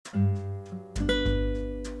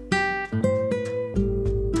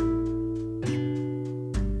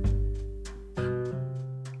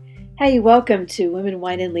Hey, welcome to Women,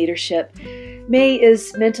 Wine, and Leadership. May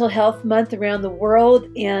is Mental Health Month around the world,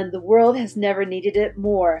 and the world has never needed it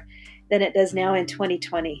more than it does now in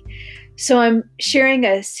 2020. So, I'm sharing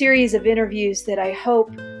a series of interviews that I hope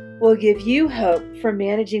will give you hope for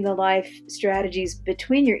managing the life strategies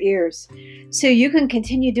between your ears so you can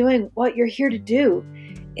continue doing what you're here to do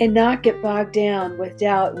and not get bogged down with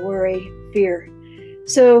doubt, worry, fear.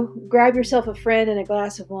 So, grab yourself a friend and a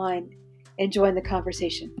glass of wine and join the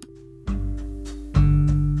conversation.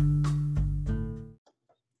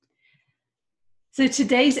 So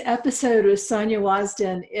today's episode with Sonia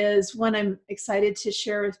Wasden is one I'm excited to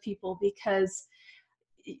share with people because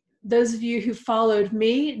those of you who followed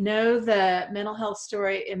me know the mental health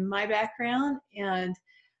story in my background. And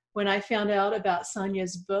when I found out about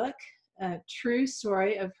Sonia's book, a true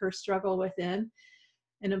story of her struggle within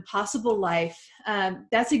an impossible life,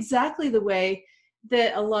 that's exactly the way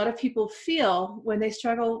that a lot of people feel when they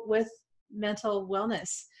struggle with mental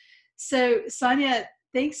wellness. So Sonia,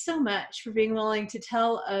 thanks so much for being willing to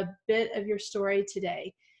tell a bit of your story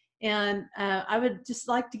today. And I would just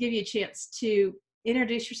like to give you a chance to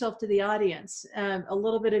introduce yourself to the audience, a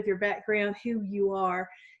little bit of your background, who you are,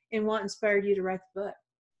 and what inspired you to write the book.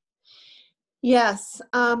 Yes,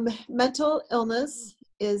 mental illness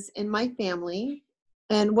is in my family.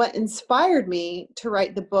 And what inspired me to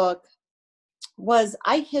write the book was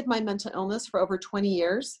I hid my mental illness for over 20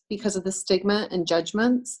 years because of the stigma and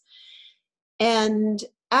judgments. And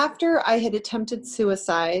after I had attempted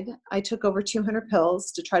suicide, I took over 200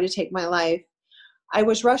 pills to try to take my life. I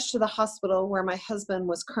was rushed to the hospital where my husband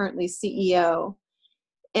was currently CEO.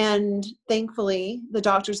 And thankfully, the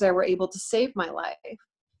doctors there were able to save my life.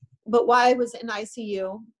 But while I was in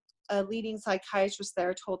ICU, a leading psychiatrist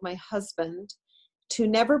there told my husband to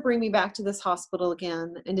never bring me back to this hospital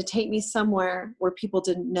again and to take me somewhere where people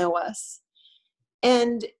didn't know us.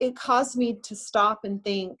 And it caused me to stop and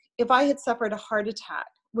think, if I had suffered a heart attack,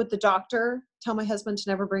 would the doctor tell my husband to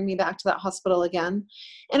never bring me back to that hospital again?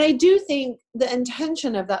 And I do think the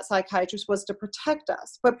intention of that psychiatrist was to protect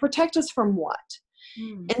us, but protect us from what?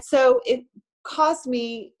 And so it caused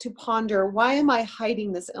me to ponder, why am I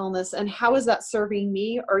hiding this illness, and how is that serving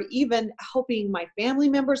me or even helping my family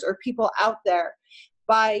members or people out there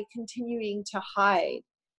by continuing to hide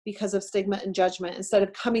because of stigma and judgment instead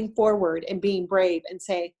of coming forward and being brave and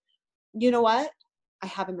say, you know what, I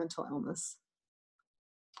have a mental illness.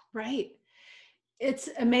 Right. It's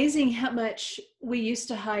amazing how much we used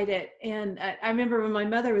to hide it. And I remember when my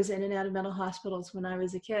mother was in and out of mental hospitals when I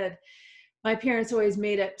was a kid, my parents always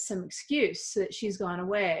made up some excuse that she's gone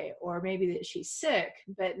away, or maybe that she's sick,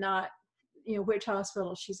 but not, which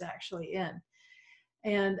hospital she's actually in.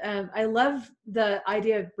 And I love the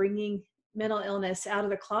idea of bringing mental illness out of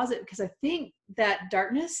the closet, because I think that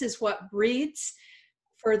darkness is what breeds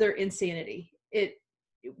further insanity.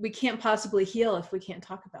 We can't possibly heal if we can't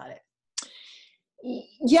talk about it.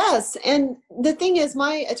 Yes. And the thing is,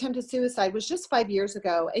 my attempted suicide was just 5 years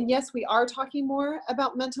ago. And yes, we are talking more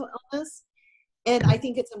about mental illness. And I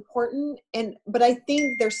think it's important. But I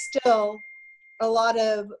think there's still a lot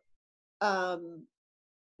of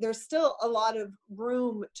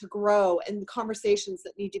room to grow and conversations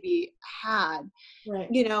that need to be had. Right.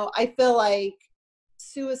 I feel like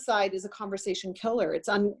suicide is a conversation killer. It's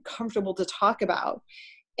uncomfortable to talk about.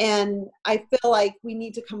 And I feel like we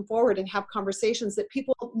need to come forward and have conversations that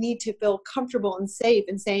people need to feel comfortable and safe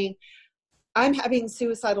in saying, I'm having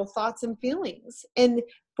suicidal thoughts and feelings. And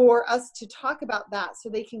for us to talk about that so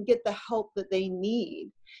they can get the help that they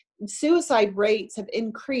need. Suicide rates have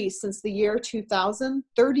increased since the year 2000,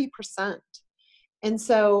 30%. And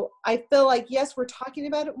so I feel like, yes, we're talking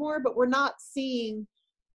about it more, but we're not seeing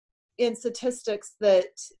in statistics that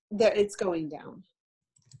it's going down.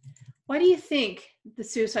 Why do you think the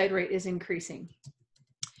suicide rate is increasing?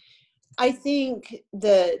 I think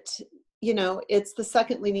that, it's the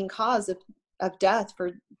second leading cause of death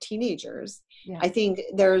for teenagers. Yeah. I think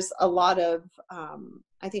there's a lot of,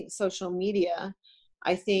 social media,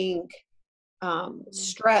 I think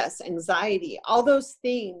stress, anxiety, all those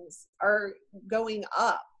things are going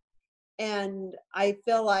up. And I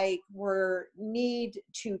feel like we need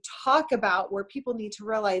to talk about where people need to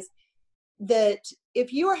realize that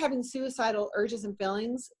if you are having suicidal urges and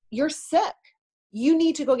feelings, you're sick. You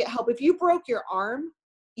need to go get help. If you broke your arm,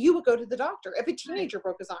 you would go to the doctor. If a teenager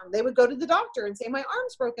broke his arm, they would go to the doctor and say, my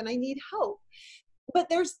arm's broken, I need help. But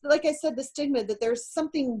there's, like I said, the stigma that there's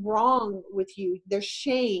something wrong with you. There's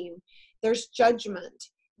shame, there's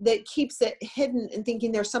judgment that keeps it hidden and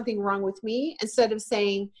thinking there's something wrong with me, instead of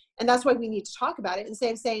saying, and that's why we need to talk about it,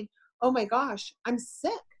 instead of saying, oh my gosh, I'm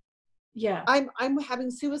sick. Yeah. I'm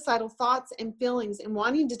having suicidal thoughts and feelings and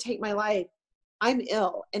wanting to take my life. I'm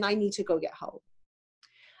ill and I need to go get help.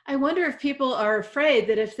 I wonder if people are afraid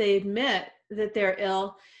that if they admit that they're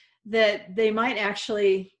ill, that they might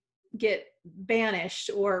actually get banished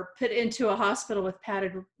or put into a hospital with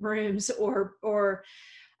padded rooms, or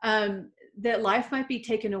that life might be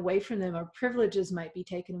taken away from them, or privileges might be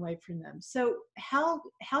taken away from them. So how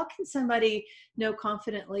can somebody know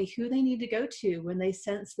confidently who they need to go to when they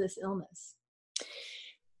sense this illness?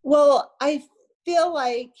 Well, I feel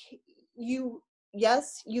like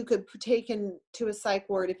yes, you could be taken to a psych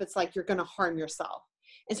ward if it's like you're going to harm yourself.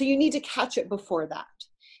 And so you need to catch it before that.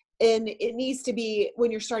 And it needs to be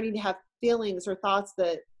when you're starting to have feelings or thoughts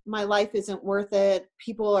that my life isn't worth it,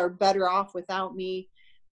 people are better off without me,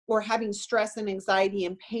 or having stress and anxiety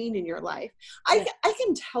and pain in your life. Yeah. I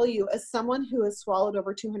can tell you, as someone who has swallowed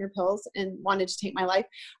over 200 pills and wanted to take my life,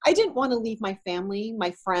 I didn't want to leave my family,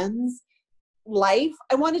 my friends, life.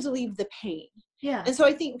 I wanted to leave the pain. Yeah. And so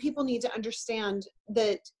I think people need to understand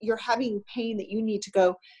that you're having pain, that you need to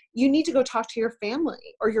go talk to your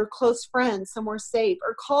family or your close friends somewhere safe,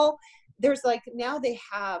 or call. There's like, now they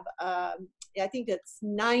have, I think it's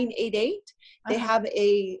 988. They have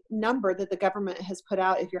a number that the government has put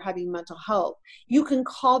out. If you're having mental health, you can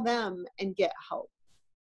call them and get help.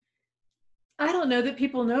 I don't know that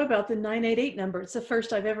people know about the 988 number. It's the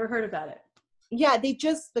first I've ever heard about it. Yeah,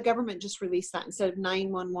 the government just released that instead of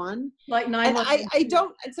 911. Like And 911. I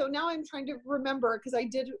don't, and so now I'm trying to remember, because I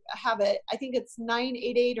did have it. I think it's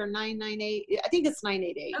 988 or 998. I think it's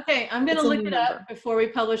 988. Okay, I'm going to It's a look new it number. up before we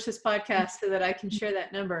publish this podcast so that I can share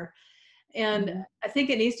that number. And I think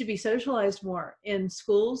it needs to be socialized more in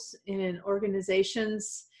schools, in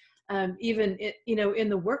organizations, even in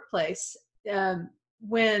the workplace.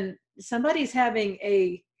 When somebody's having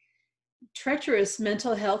a treacherous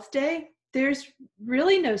mental health day, there's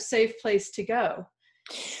really no safe place to go.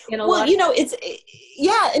 Well,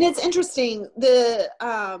 it's interesting. The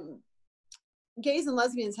gays and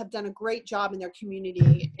lesbians have done a great job in their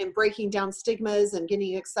community in breaking down stigmas and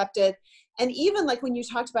getting accepted. And even like when you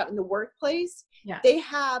talked about in the workplace, they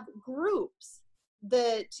have groups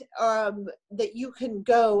that that you can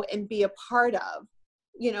go and be a part of,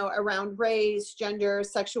 around race, gender,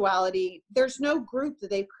 sexuality. There's no group that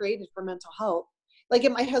they've created for mental health. Like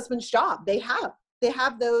at my husband's job, they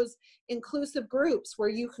have those inclusive groups where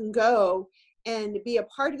you can go and be a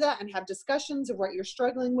part of that and have discussions of what you're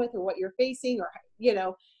struggling with or what you're facing, or,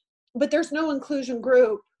 but there's no inclusion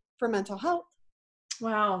group for mental health.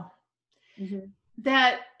 Wow.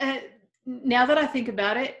 That, now that I think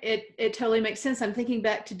about it, it totally makes sense. I'm thinking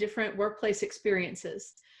back to different workplace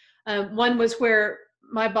experiences. One was where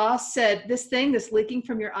my boss said, this thing that's leaking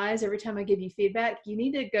from your eyes every time I give you feedback, you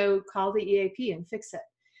need to go call the EAP and fix it,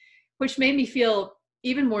 which made me feel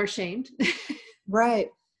even more ashamed. Right.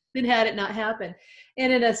 Than had it not happened.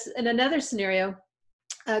 And in another scenario,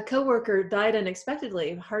 a coworker died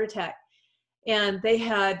unexpectedly of a heart attack, and they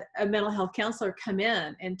had a mental health counselor come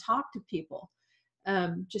in and talk to people,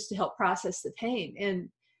 just to help process the pain. And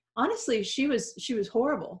honestly, she was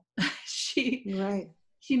horrible.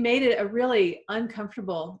 She made it a really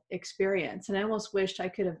uncomfortable experience, and I almost wished I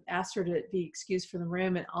could have asked her to be excused from the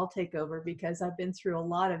room and I'll take over, because I've been through a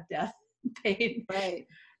lot of death and pain. Right.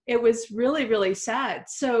 It was really, really sad.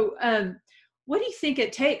 So what do you think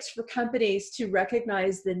it takes for companies to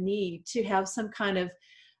recognize the need to have some kind of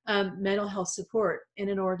mental health support in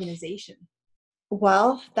an organization?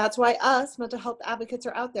 Well, that's why us mental health advocates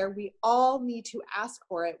are out there. We all need to ask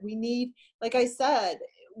for it. We need, like I said,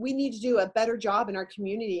 we need to do a better job in our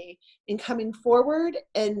community in coming forward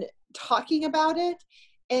and talking about it.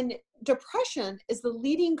 And depression is the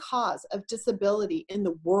leading cause of disability in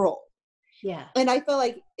the world. Yeah. And I feel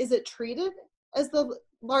like, is it treated as the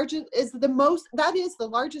largest, that is the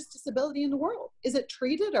largest disability in the world? Is it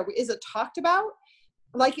treated, or is it talked about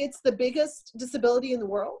like it's the biggest disability in the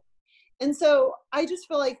world? And so I just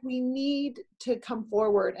feel like we need to come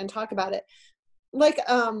forward and talk about it. Like,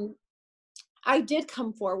 I did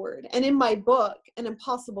come forward, and in my book, An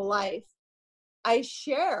Impossible Life, I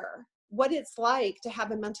share what it's like to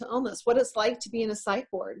have a mental illness, what it's like to be in a psych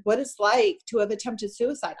ward, what it's like to have attempted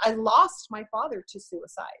suicide. I lost my father to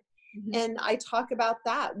suicide. And I talk about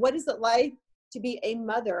that. What is it like to be a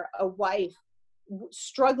mother, a wife,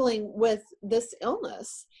 struggling with this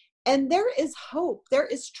illness? And there is hope. There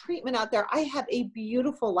is treatment out there. I have a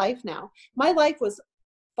beautiful life now. My life was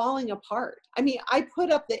falling apart. I mean, I put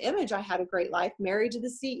up the image, I had a great life, married to the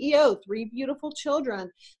CEO, 3 beautiful children,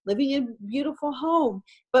 living in a beautiful home.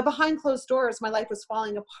 But behind closed doors, my life was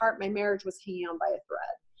falling apart. My marriage was hanging on by a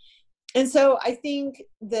thread. And so I think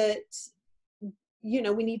that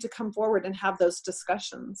we need to come forward and have those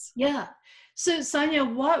discussions. Yeah. So Sonia,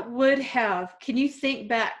 can you think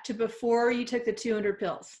back to before you took the 200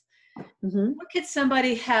 pills? Mm-hmm. What could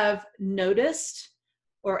somebody have noticed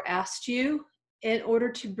or asked you in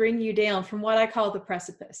order to bring you down from what I call the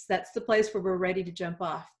precipice? That's the place where we're ready to jump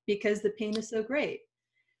off because the pain is so great.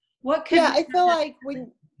 What could I feel like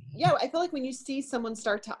when you see someone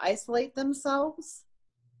start to isolate themselves,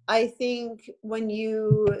 I think when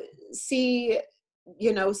you see,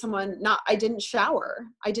 someone I didn't shower,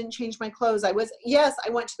 I didn't change my clothes. I went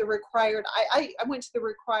to the required, I went to the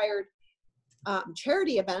required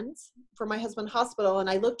charity events for my husband's hospital, and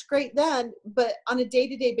I looked great then, but on a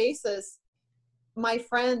day-to-day basis, my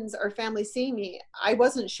friends or family seeing me, I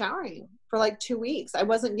wasn't showering for like 2 weeks. I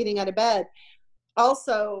wasn't getting out of bed.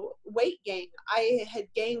 Also, weight gain. I had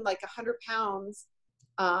gained like 100 pounds.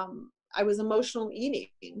 I was emotional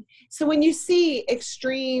eating. So when you see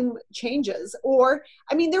extreme changes,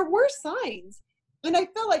 there were signs. And I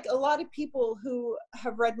feel like a lot of people who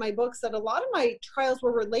have read my books said a lot of my trials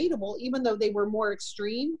were relatable, even though they were more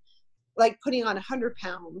extreme, like putting on 100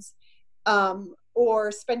 pounds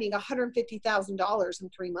or spending $150,000 in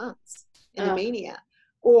 3 months in a mania.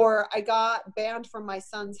 Or I got banned from my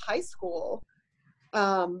son's high school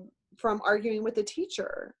from arguing with the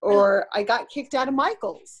teacher, or I got kicked out of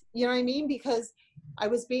Michael's, you know what I mean? Because I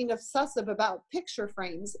was being obsessive about picture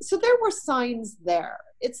frames. So there were signs there.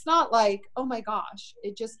 It's not like, oh my gosh,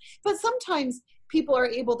 but sometimes people are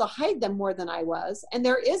able to hide them more than I was. And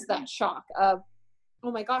there is that shock of,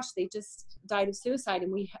 oh my gosh, they just died of suicide.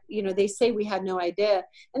 And they say we had no idea.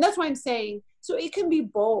 And that's why I'm saying, so it can be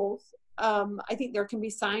both. I think there can be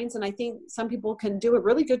signs, and I think some people can do a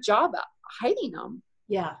really good job at hiding them.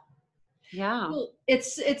 Yeah. Yeah. Well,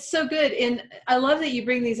 it's so good. And I love that you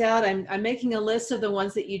bring these out. I'm making a list of the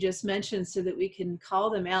ones that you just mentioned so that we can call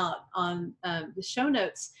them out on the show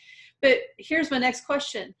notes. But here's my next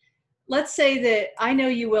question. Let's say that I know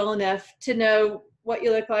you well enough to know what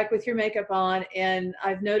you look like with your makeup on, and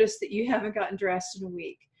I've noticed that you haven't gotten dressed in a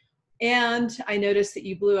week. And I noticed that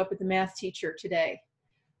you blew up with the math teacher today.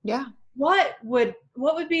 Yeah. What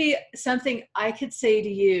would be something I could say to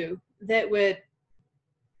you that would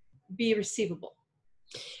be receivable?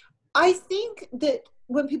 I think that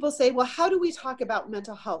when people say, well, how do we talk about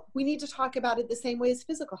mental health? We need to talk about it the same way as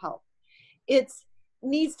physical health. It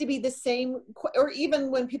needs to be the same, or even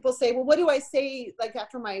when people say, well, what do I say? Like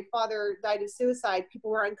after my father died of suicide, people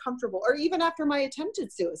were uncomfortable, or even after my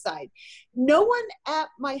attempted suicide. No one at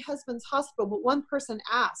my husband's hospital, but one person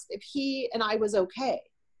asked if he and I was okay.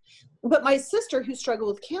 But my sister, who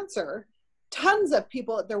struggled with cancer, tons of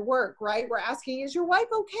people at their work, right, were asking, is your wife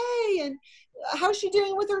okay? And how's she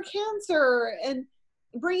doing with her cancer? And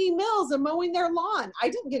bringing meals and mowing their lawn. I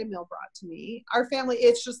didn't get a meal brought to me. Our family,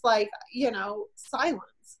 it's just like, silence.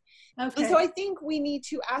 Okay. And so I think we need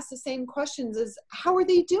to ask the same questions as, how are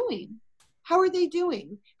they doing? How are they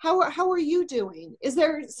doing? How are you doing? Is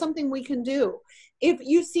there something we can do? If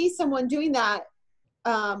you see someone doing that,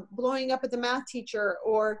 blowing up at the math teacher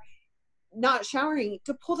or not showering,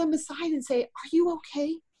 to pull them aside and say, are you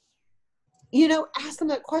okay? Ask them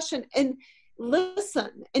that question and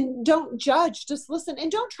listen, and don't judge, just listen,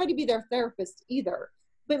 and don't try to be their therapist either.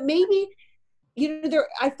 But maybe,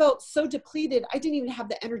 I felt so depleted, I didn't even have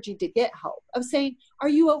the energy to get help. Of saying, are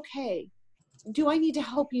you okay? Do I need to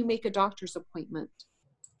help you make a doctor's appointment?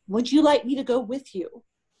 Would you like me to go with you?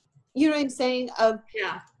 You know what I'm saying? Of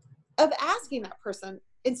asking that person,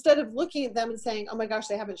 instead of looking at them and saying, oh my gosh,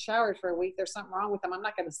 they haven't showered for a week, there's something wrong with them, I'm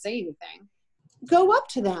not going to say anything. Go up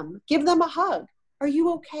to them, give them a hug. Are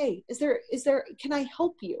you okay? Is there, can I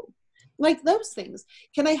help you? Like those things.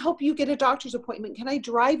 Can I help you get a doctor's appointment? Can I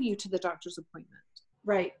drive you to the doctor's appointment?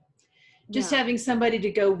 Right. Just having somebody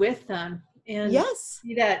to go with them and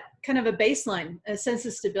see that kind of a baseline, a sense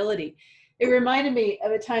of stability. It reminded me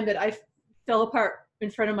of a time that I fell apart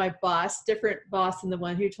in front of my boss, different boss than the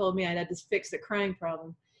one who told me I had to fix the crying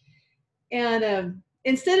problem. And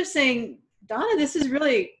instead of saying, Donna, this is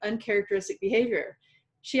really uncharacteristic behavior,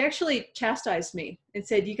 she actually chastised me and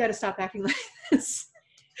said, you got to stop acting like this.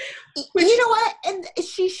 You know what? And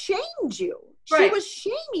she shamed you. Right. She was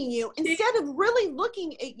shaming you instead of really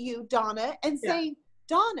looking at you, Donna, and saying,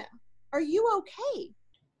 Donna, are you okay?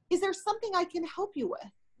 Is there something I can help you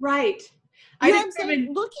with? Right. You know what I'm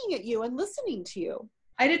saying? Looking at you and listening to you.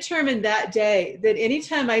 I determined that day that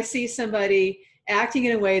anytime I see somebody acting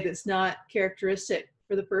in a way that's not characteristic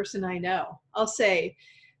for the person I know, I'll say,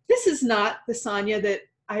 this is not the Sonia that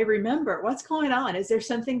I remember. What's going on? Is there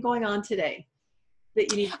something going on today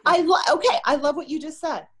that you need? I love what you just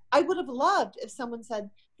said. I would have loved if someone said,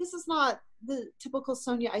 this is not the typical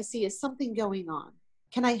Sonia I see. Is something going on?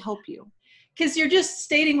 Can I help you? Because you're just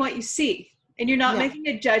stating what you see, and you're not Yeah. making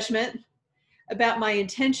a judgment about my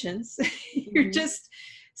intentions. You're Mhm. just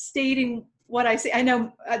stating what I see. I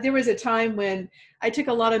know there was a time when I took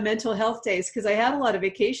a lot of mental health days because I had a lot of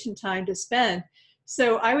vacation time to spend.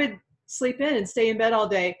 So I would sleep in and stay in bed all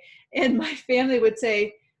day. And my family would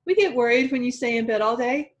say, we get worried when you stay in bed all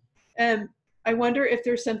day. I wonder if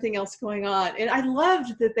there's something else going on. And I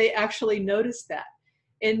loved that they actually noticed that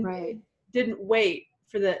and Right. didn't wait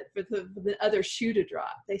for the other shoe to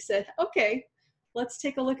drop. They said, okay, let's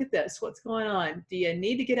take a look at this. What's going on? Do you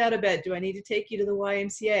need to get out of bed? Do I need to take you to the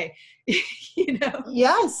YMCA? You know?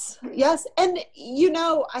 Yes, yes. And you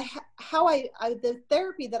know, the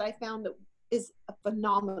therapy that I found that is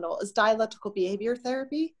phenomenal is dialectical behavior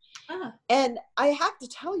therapy. Ah, And I have to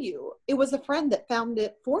tell you, it was a friend that found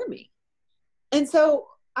it for me. And so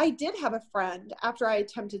I did have a friend after I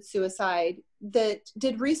attempted suicide that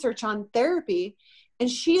did research on therapy, and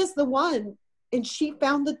she is the one, and she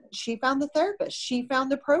found the therapist, she found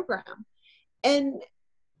the program. And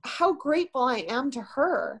how grateful I am to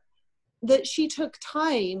her that she took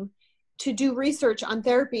time to do research on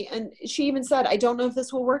therapy. And she even said, I don't know if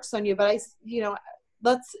this will work, Sonia, but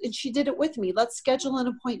and she did it with me. Let's schedule an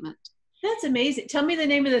appointment. that's amazing. Tell me the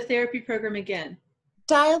name of the therapy program again.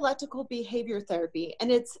 Dialectical behavior therapy,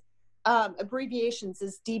 and its abbreviations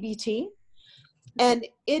is DBT, and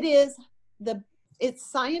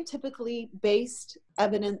it's scientifically based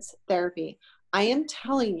evidence therapy. I am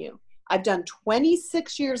telling you, I've done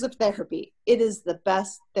 26 years of therapy. It is the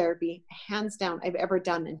best therapy, hands down, I've ever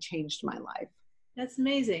done, and changed my life. That's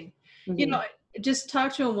amazing. You Mm-hmm. know, I just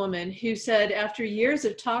talked to a woman who said after years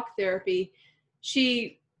of talk therapy,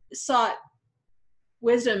 she sought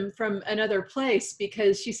wisdom from another place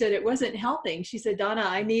because she said it wasn't helping. She said, Donna,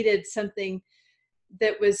 I needed something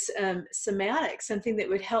that was somatic, something that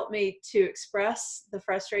would help me to express the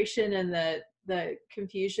frustration and the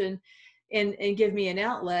confusion and give me an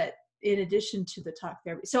outlet in addition to the talk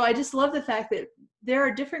therapy. So I just love the fact that there are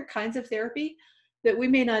different kinds of therapy that we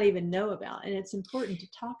may not even know about, and it's important to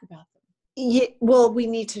talk about them. Yeah, well, we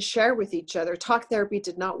need to share with each other. Talk therapy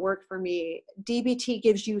did not work for me. DBT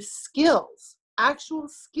gives you skills, actual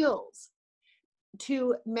skills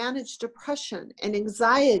to manage depression and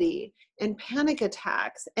anxiety and panic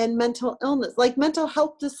attacks and mental illness, like mental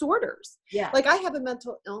health disorders. Yeah. Like I have a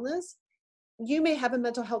mental illness. You may have a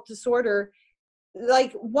mental health disorder.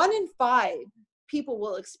 Like 1 in 5 people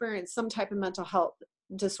will experience some type of mental health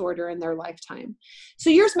disorder in their lifetime. So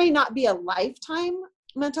yours may not be a lifetime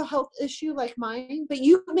mental health issue like mine, but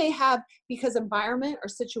you may have, because environment or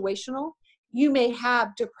situational, you may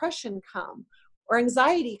have depression come or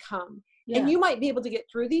anxiety come. Yeah. And you might be able to get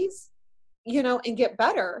through these, and get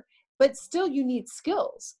better, but still you need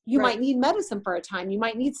skills. You Right. might need medicine for a time. You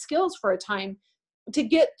might need skills for a time to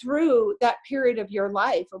get through that period of your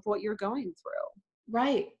life of what you're going through.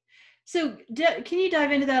 Right. So can you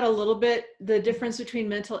dive into that a little bit, the difference between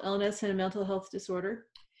mental illness and a mental health disorder?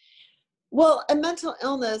 Well, a mental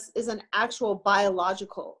illness is an actual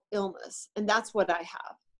biological illness, and that's what I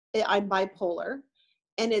have. I'm bipolar,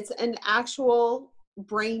 and it's an actual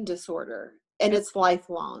brain disorder, and it's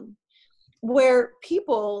lifelong, where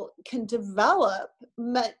people can develop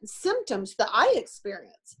symptoms that I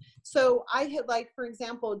experience. So I had, like, for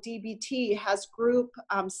example, DBT has group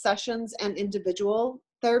sessions and individual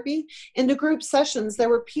therapy. In the group sessions, there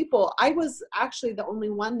were people, I was actually the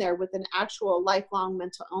only one there with an actual lifelong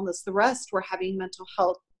mental illness. The rest were having mental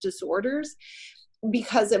health disorders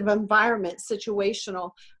because of environment,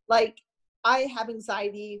 situational. Like, I have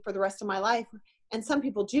anxiety for the rest of my life. And some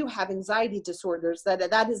people do have anxiety disorders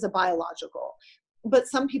that is a biological, but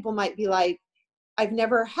some people might be like, I've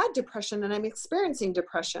never had depression and I'm experiencing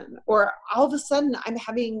depression, or all of a sudden I'm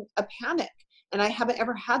having a panic and I haven't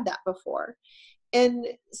ever had that before. And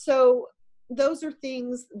so those are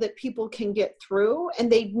things that people can get through,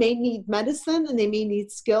 and they may need medicine and they may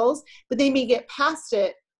need skills, but they may get past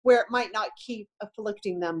it where it might not keep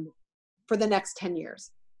afflicting them for the next 10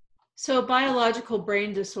 years. So a biological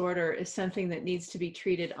brain disorder is something that needs to be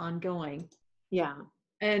treated ongoing. Yeah.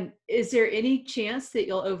 And is there any chance that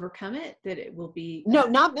you'll overcome it, that it will be? No,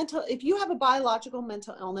 not mental. If you have a biological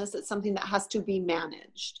mental illness, it's something that has to be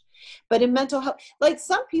managed. But in mental health, like,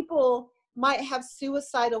 some people might have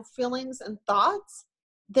suicidal feelings and thoughts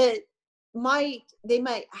that they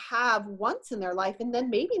might have once in their life and then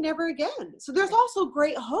maybe never again. So there's also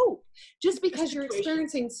great hope. Just because you're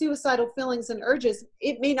experiencing suicidal feelings and urges,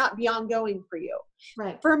 it may not be ongoing for you.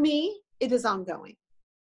 Right. For me, it is ongoing.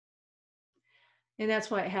 And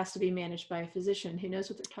that's why it has to be managed by a physician who knows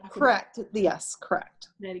what they're talking about. Correct. Yes, correct.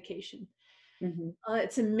 Medication. Mm-hmm.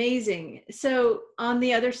 It's amazing. So on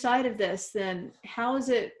the other side of this, then, how is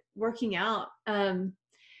it working out?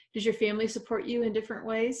 Does your family support you in different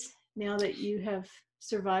ways now that you have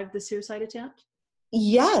survived the suicide attempt?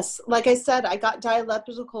 Yes. Like I said, I got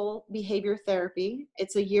dialectical behavior therapy.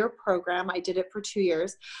 It's a year program. I did it for 2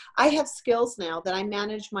 years. I have skills now that I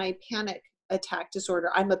manage my panic attack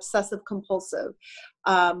disorder. I'm obsessive compulsive,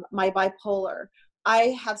 my bipolar.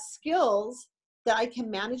 I have skills that I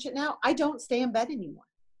can manage it now. I don't stay in bed anymore.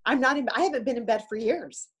 I haven't been in bed for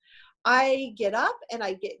years. I get up and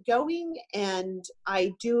I get going and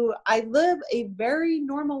I live a very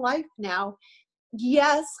normal life now.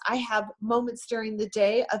 Yes, I have moments during the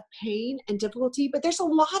day of pain and difficulty, but there's a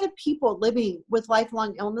lot of people living with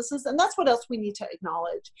lifelong illnesses, and that's what else we need to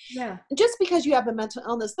acknowledge. Yeah. Just because you have a mental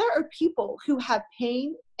illness, there are people who have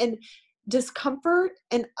pain and discomfort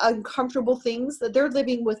and uncomfortable things that they're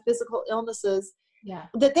living with physical illnesses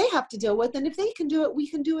that they have to deal with. And if they can do it, we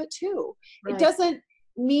can do it too. Right. It doesn't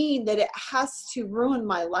mean that it has to ruin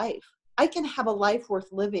my life. I can have a life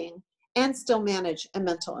worth living and still manage a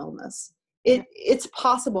mental illness. It's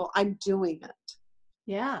possible. I'm doing it.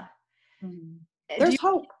 Yeah. Mm-hmm. There's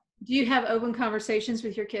hope. Do you have open conversations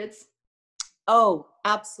with your kids? Oh,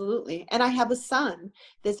 absolutely. And I have a son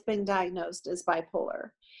that's been diagnosed as bipolar,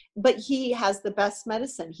 but he has the best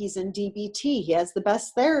medicine. He's in DBT. He has the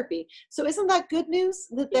best therapy. So isn't that good news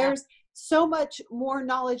that there's so much more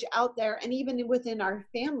knowledge out there? And even within our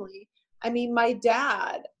family, I mean, my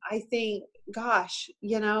dad, I think, gosh,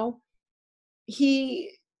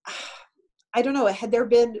 I don't know, had there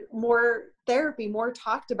been more therapy, more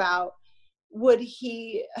talked about, would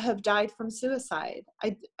he have died from suicide?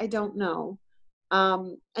 I don't know.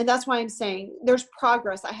 And that's why I'm saying there's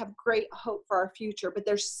progress. I have great hope for our future, but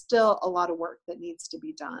there's still a lot of work that needs to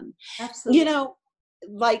be done. Absolutely.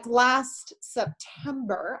 Like last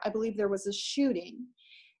September, I believe there was a shooting,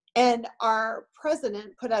 and our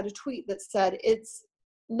president put out a tweet that said, it's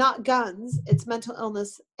not guns, it's mental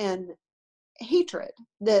illness and hatred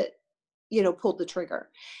that pulled the trigger.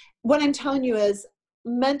 What I'm telling you is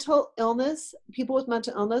mental illness, people with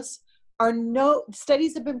mental illness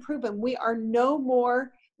studies have been proven, we are no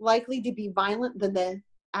more likely to be violent than the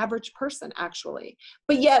average person actually.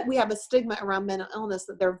 But yet we have a stigma around mental illness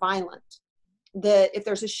that they're violent, that if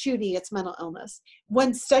there's a shooting, it's mental illness.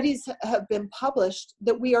 When studies have been published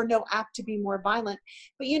that we are no apt to be more violent.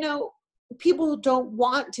 But people don't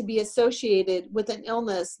want to be associated with an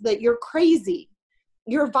illness that you're crazy,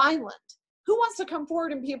 you're violent. Who wants to come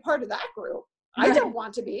forward and be a part of that group? Right. I don't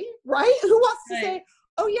want to be, right? Who wants to say,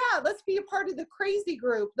 oh yeah, let's be a part of the crazy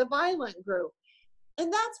group, the violent group?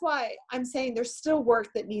 And that's why I'm saying there's still work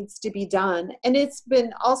that needs to be done. And it's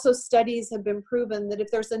been also, studies have been proven that if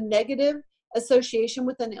there's a negative association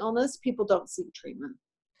with an illness, people don't seek treatment.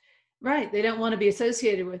 Right. They don't want to be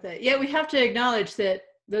associated with it. Yet we have to acknowledge that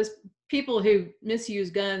those people who misuse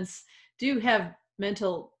guns do have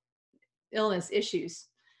mental illness issues.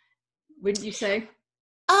 Wouldn't you say?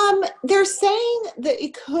 They're saying that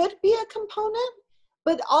it could be a component,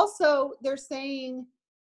 but also they're saying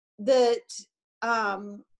that,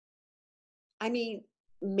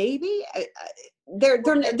 maybe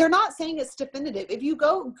they're not saying it's definitive. If you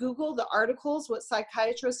go Google the articles, what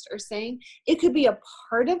psychiatrists are saying, it could be a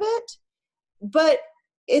part of it, but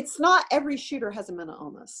it's not every shooter has a mental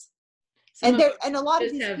illness. And a lot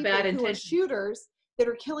of these people who are shooters that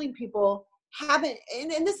are killing people haven't,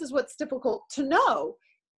 and this is what's difficult to know,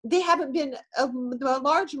 they haven't been, a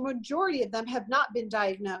large majority of them have not been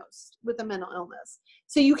diagnosed with a mental illness.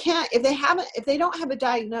 So you can't, if they don't have a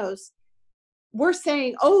diagnosis, we're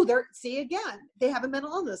saying, oh, they have a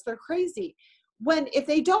mental illness, they're crazy. If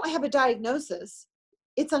they don't have a diagnosis,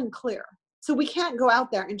 it's unclear. So we can't go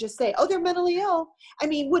out there and just say, oh, they're mentally ill. I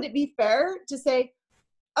mean, would it be fair to say,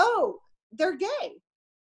 oh, they're gay,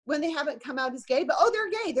 when they haven't come out as gay, but oh, they're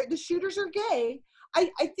gay, the shooters are gay? I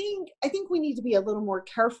think we need to be a little more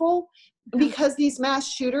careful, because these mass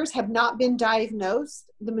shooters have not been diagnosed,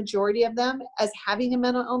 the majority of them, as having a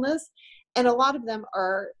mental illness, and a lot of them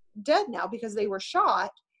are dead now because they were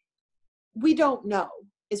shot. We don't know,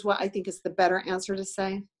 is what I think is the better answer to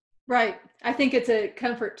say. Right. I think it's a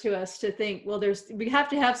comfort to us to think, well, we have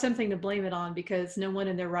to have something to blame it on, because no one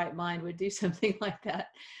in their right mind would do something like that.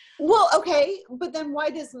 Well, okay, but then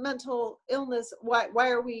why does mental illness, why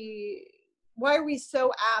are we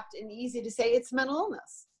so apt and easy to say it's mental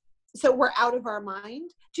illness? So we're out of our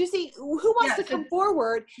mind? Do you see, who wants to come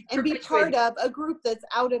forward and be part of a group that's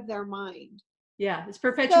out of their mind? Yeah. It's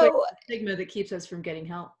perpetuating So, the stigma that keeps us from getting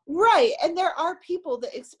help. right. And there are people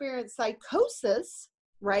that experience psychosis,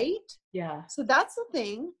 right? Yeah. So that's the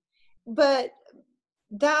thing. But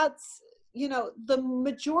that's, the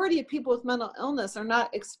majority of people with mental illness are not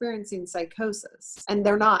experiencing psychosis, and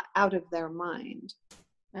they're not out of their mind.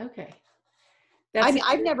 Okay. I mean,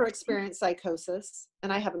 I've never experienced psychosis,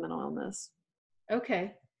 and I have a mental illness.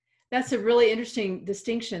 Okay. That's a really interesting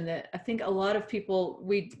distinction that I think a lot of people,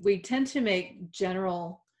 we tend to make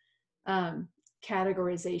general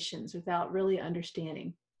categorizations without really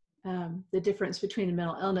understanding the difference between a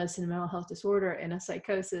mental illness and a mental health disorder and a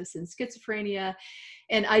psychosis and schizophrenia.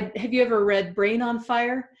 And have you ever read Brain on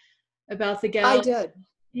Fire about the gal? I did.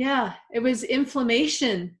 Yeah, it was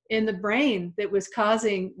inflammation in the brain that was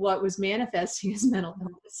causing what was manifesting as mental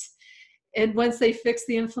illness. And once they fixed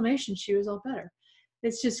the inflammation, she was all better.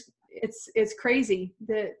 It's just, it's crazy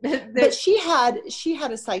that But she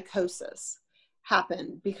had a psychosis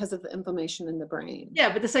happen because of the inflammation in the brain.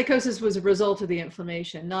 Yeah, but the psychosis was a result of the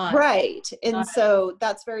inflammation, not right. And so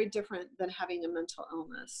that's very different than having a mental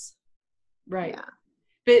illness. Right. Yeah.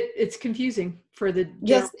 But it's confusing for the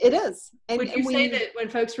Yes, it is. And would you say that when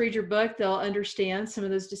folks read your book, they'll understand some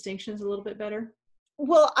of those distinctions a little bit better?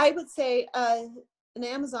 Well, I would say an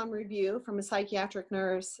Amazon review from a psychiatric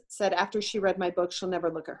nurse said after she read my book, she'll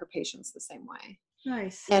never look at her patients the same way.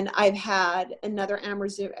 Nice. And I've had another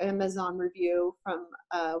Amazon review from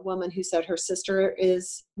a woman who said her sister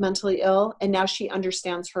is mentally ill, and now she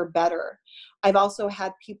understands her better. I've also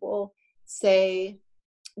had people say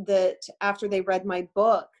that after they read my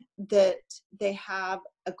book, that they have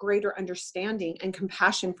a greater understanding and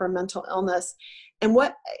compassion for mental illness. And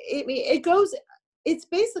it's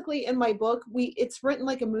basically in my book, it's written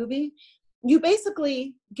like a movie. You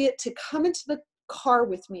basically get to come into the car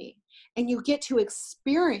with me, and you get to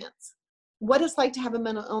experience what it's like to have a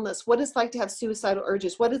mental illness, what it's like to have suicidal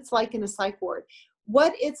urges, what it's like in a psych ward,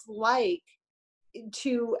 what it's like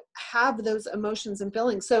to have those emotions and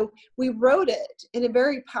feelings. So we wrote it in a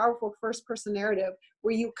very powerful first-person narrative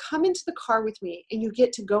where you come into the car with me and you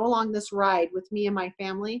get to go along this ride with me and my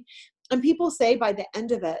family. And people say by the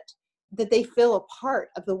end of it that they feel a part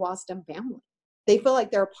of the Wasdom family. They feel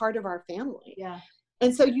like they're a part of our family. Yeah.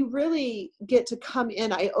 And so you really get to come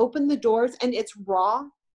in. I open the doors, and it's raw,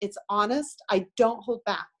 it's honest. I don't hold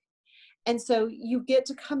back. And so you get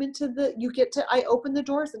to come I open the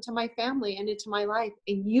doors into my family and into my life,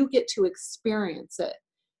 and you get to experience it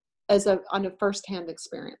on a firsthand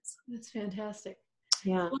experience. That's fantastic.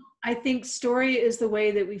 Yeah. Well, I think story is the way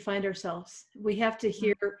that we find ourselves. We have to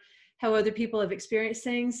hear how other people have experienced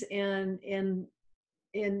things and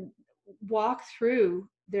walk through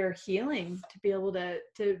their healing to be able to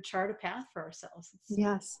chart a path for ourselves. It's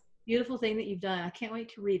yes. a beautiful thing that you've done. I can't wait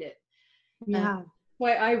to read it. Yeah.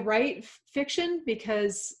 Why I write fiction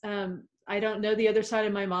because I don't know the other side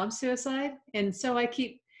of my mom's suicide. And so I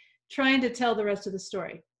keep trying to tell the rest of the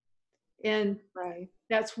story. And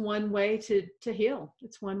that's one way to heal.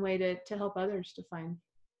 It's one way to help others to find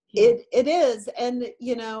healing. It is. And,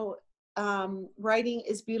 writing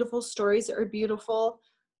is beautiful. Stories are beautiful.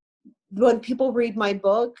 When people read my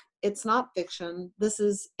book, it's not fiction. This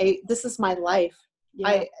is my life.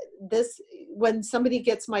 Yeah. When somebody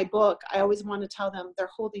gets my book, I always want to tell them they're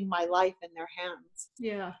holding my life in their hands.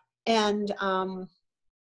 Yeah. And, I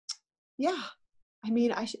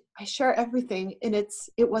share everything, and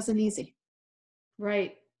it wasn't easy.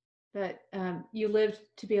 Right. But you lived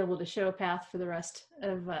to be able to show a path for the rest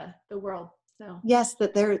of the world. So yes,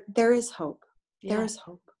 that there is hope. Yeah. There is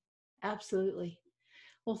hope. Absolutely.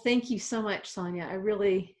 Well, thank you so much, Sonia. I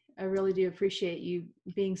really do appreciate you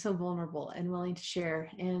being so vulnerable and willing to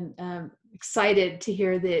share, and excited to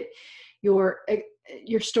hear that your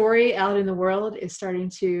story out in the world is starting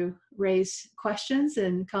to raise questions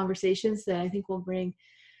and conversations that I think will bring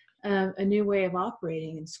a new way of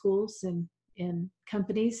operating in schools and in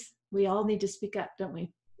companies. We all need to speak up, don't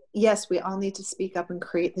we? Yes, we all need to speak up and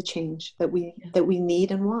create the change that we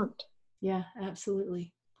need and want. Yeah,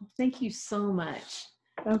 absolutely. Well, thank you so much.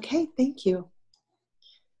 Okay, thank you.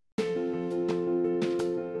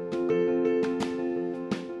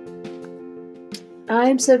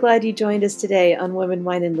 I'm so glad you joined us today on Women,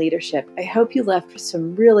 Wine, and Leadership. I hope you left with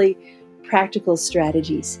some really practical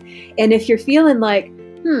strategies. And if you're feeling like,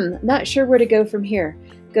 not sure where to go from here,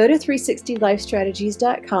 go to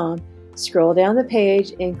 360lifestrategies.com, scroll down the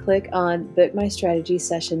page, and click on Book My Strategy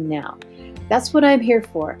Session Now. That's what I'm here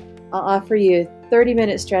for. I'll offer you a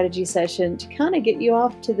 30-minute strategy session to kind of get you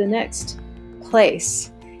off to the next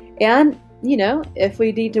place. And, if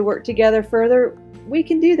we need to work together further, we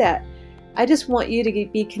can do that. I just want you to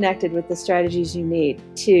be connected with the strategies you need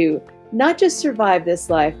to not just survive this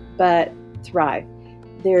life, but thrive.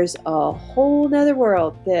 There's a whole nother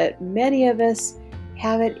world that many of us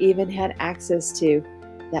haven't even had access to.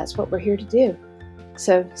 That's what we're here to do.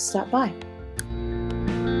 So stop by.